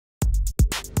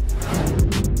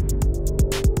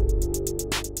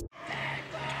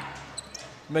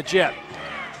Magette.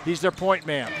 He's their point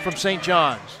man from St.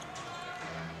 John's.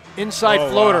 Inside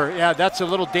floater. Wow. Yeah, that's a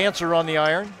little dancer on the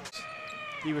iron.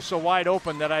 He was so wide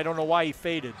open that I don't know why he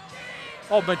faded.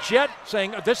 Oh, Magette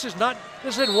saying, this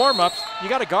isn't warm-ups. You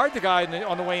got to guard the guy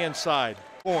on the way inside.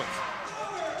 Points.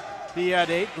 He had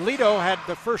 8. Lito had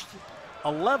the first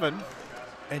 11,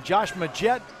 and Josh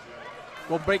Magette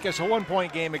will break us a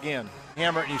 1-point game again.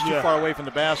 Hammer it, and he's too far away from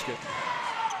the basket.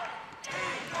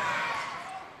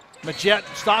 Magette,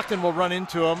 Stockton will run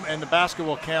into him, and the basket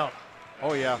will count.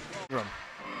 Oh, yeah.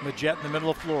 Magette in the middle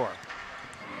of the floor.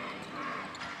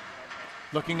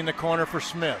 Looking in the corner for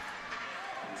Smith.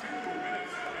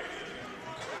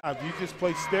 You just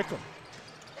play stick 'em.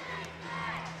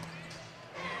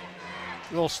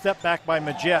 Little step back by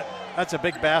Magette. That's a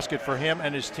big basket for him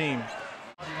and his team.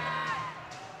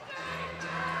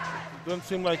 Doesn't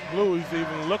seem like Bluey's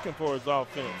even looking for his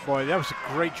offense. Boy, that was a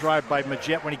great drive by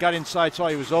Magette. When he got inside, saw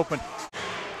he was open.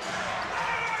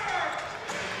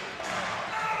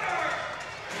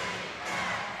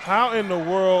 How in the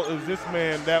world is this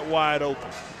man that wide open?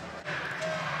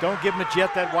 Don't give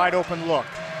Magette that wide open look.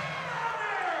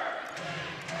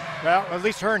 Well, at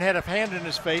least Hearn had a hand in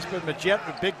his face, but Magette,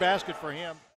 a big basket for him.